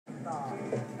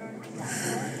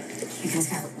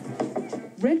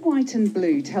Red, White and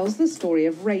Blue tells the story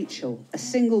of Rachel, a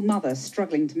single mother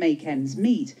struggling to make ends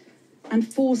meet and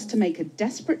forced to make a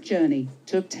desperate journey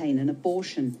to obtain an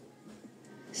abortion.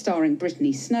 Starring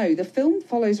Brittany Snow, the film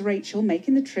follows Rachel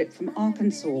making the trip from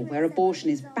Arkansas, where abortion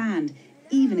is banned,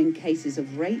 even in cases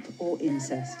of rape or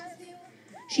incest.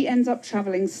 She ends up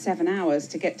travelling 7 hours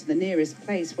to get to the nearest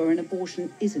place where an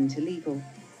abortion isn't illegal.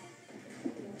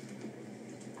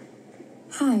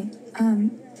 Hi,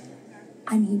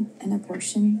 I need an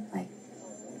abortion, like,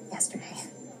 yesterday.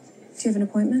 Do you have an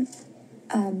appointment?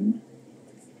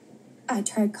 I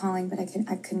tried calling, but I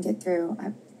couldn't get through.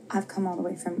 I've come all the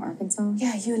way from Arkansas.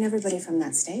 Yeah, you and everybody from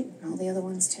that state, and all the other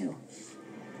ones too.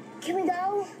 Can we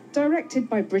go? Directed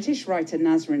by British writer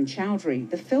Nazrin Choudhury,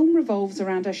 the film revolves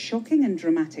around a shocking and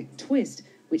dramatic twist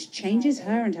which changes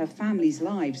her and her family's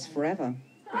lives forever.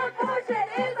 Abortion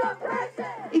is oppression!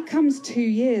 It comes 2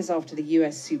 years after the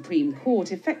US Supreme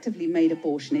Court effectively made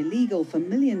abortion illegal for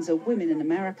millions of women in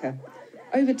America,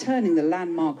 overturning the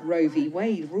landmark Roe v.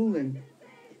 Wade ruling.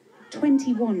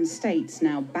 21 states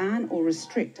now ban or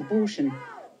restrict abortion,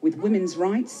 with women's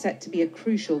rights set to be a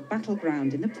crucial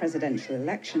battleground in the presidential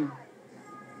election.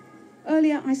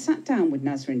 Earlier, I sat down with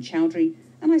Nazrin Choudhury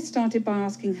and I started by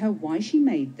asking her why she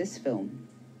made this film.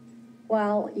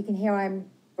 Well, you can hear I'm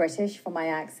British from my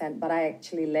accent, but I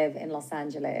actually live in Los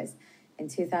Angeles. In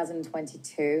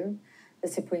 2022, the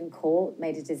Supreme Court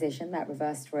made a decision that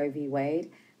reversed Roe v.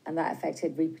 Wade, and that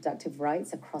affected reproductive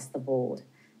rights across the board.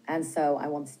 And so I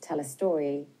wanted to tell a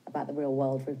story about the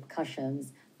real-world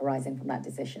repercussions arising from that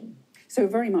decision. So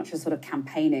very much a sort of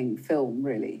campaigning film,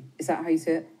 really. Is that how you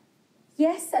see it?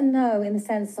 Yes and no, in the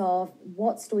sense of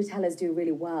what storytellers do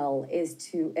really well is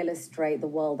to illustrate the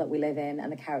world that we live in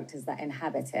and the characters that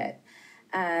inhabit it.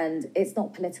 And it's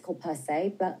not political per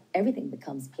se, but everything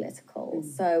becomes political.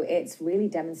 So it's really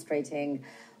demonstrating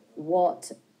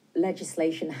what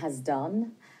legislation has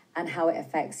done and how it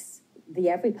affects the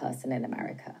every person in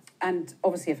America. And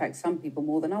obviously affects some people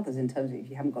more than others in terms of if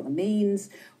you haven't got the means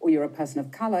or you're a person of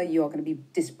colour, you are going to be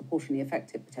disproportionately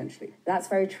affected potentially. That's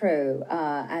very true.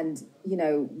 And, you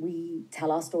know, we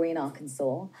tell our story in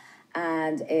Arkansas,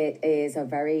 and it is a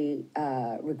very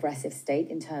regressive state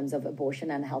in terms of abortion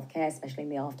and healthcare, especially in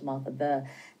the aftermath of the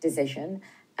decision.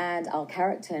 And our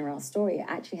character in our story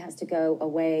actually has to go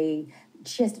away.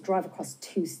 She has to drive across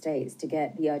 2 states to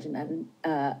get the urgent and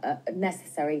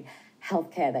necessary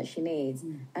healthcare that she needs.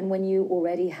 And when you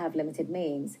already have limited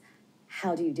means,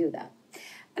 how do you do that?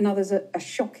 And now there's a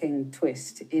shocking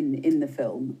twist in the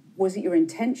film. Was it your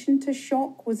intention to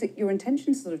shock? Was it your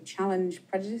intention to sort of challenge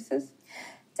prejudices?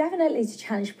 Definitely to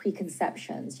challenge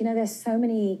preconceptions. You know, there's so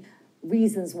many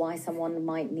reasons why someone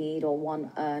might need or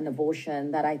want an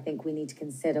abortion that I think we need to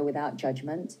consider without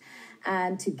judgment.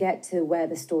 And to get to where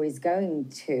the story's going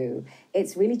to,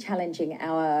 it's really challenging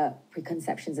our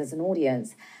preconceptions as an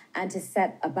audience and to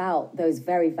set about those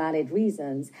very valid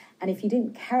reasons. And if you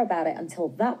didn't care about it until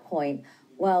that point,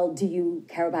 well, do you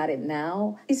care about it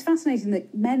now? It's fascinating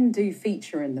that men do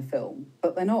feature in the film,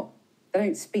 but they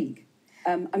don't speak.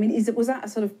 I mean, was that a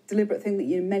sort of deliberate thing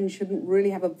that men shouldn't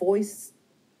really have a voice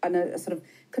and a sort of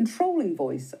controlling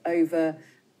voice over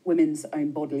women's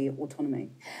own bodily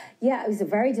autonomy? Yeah, it was a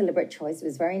very deliberate choice. It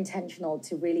was very intentional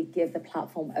to really give the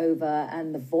platform over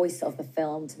and the voice of the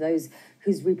film to those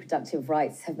whose reproductive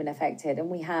rights have been affected. And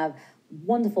we have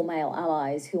wonderful male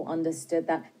allies who understood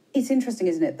that. It's interesting,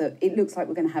 isn't it, that it looks like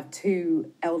we're going to have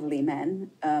 2 elderly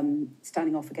men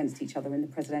standing off against each other in the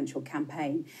presidential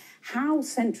campaign. How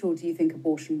central do you think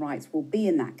abortion rights will be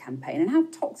in that campaign? And how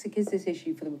toxic is this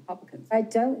issue for the Republicans? I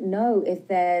don't know if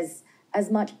there's as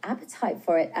much appetite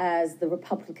for it as the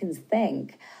Republicans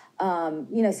think.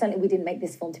 Certainly we didn't make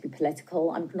this film to be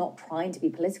political. I'm not trying to be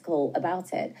political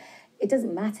about it. It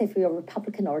doesn't matter if you're a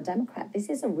Republican or a Democrat. This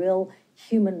is a real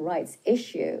human rights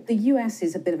issue. The US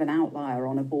is a bit of an outlier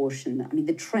on abortion. I mean,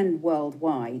 the trend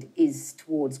worldwide is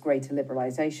towards greater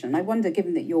liberalisation. And I wonder,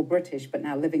 given that you're British but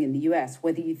now living in the US,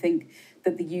 whether you think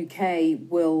that the UK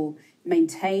will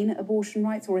maintain abortion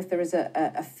rights or if there is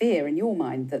a fear in your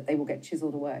mind that they will get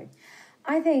chiselled away.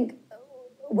 I think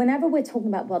whenever we're talking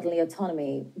about bodily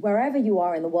autonomy, wherever you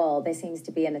are in the world, there seems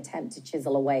to be an attempt to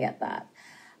chisel away at that.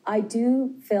 I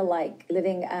do feel like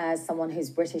living as someone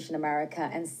who's British in America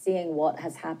and seeing what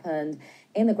has happened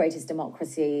in the greatest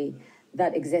democracy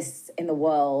that exists in the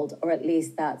world, or at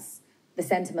least that's the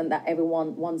sentiment that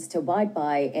everyone wants to abide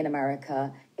by in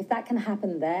America, if that can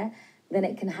happen there, then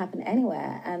it can happen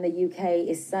anywhere. And the UK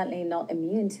is certainly not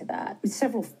immune to that.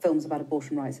 Several films about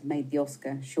abortion rights have made the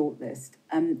Oscar shortlist.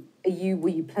 Were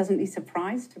you pleasantly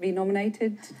surprised to be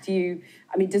nominated?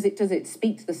 Does it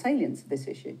speak to the salience of this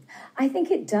issue? I think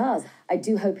it does. I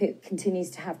do hope it continues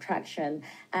to have traction,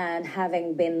 and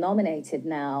having been nominated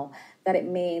now, that it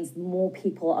means more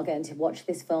people are going to watch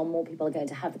this film, more people are going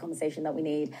to have the conversation that we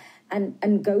need,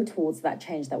 and go towards that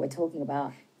change that we're talking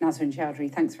about. Nazrin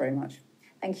Choudhury, thanks very much.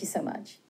 Thank you so much.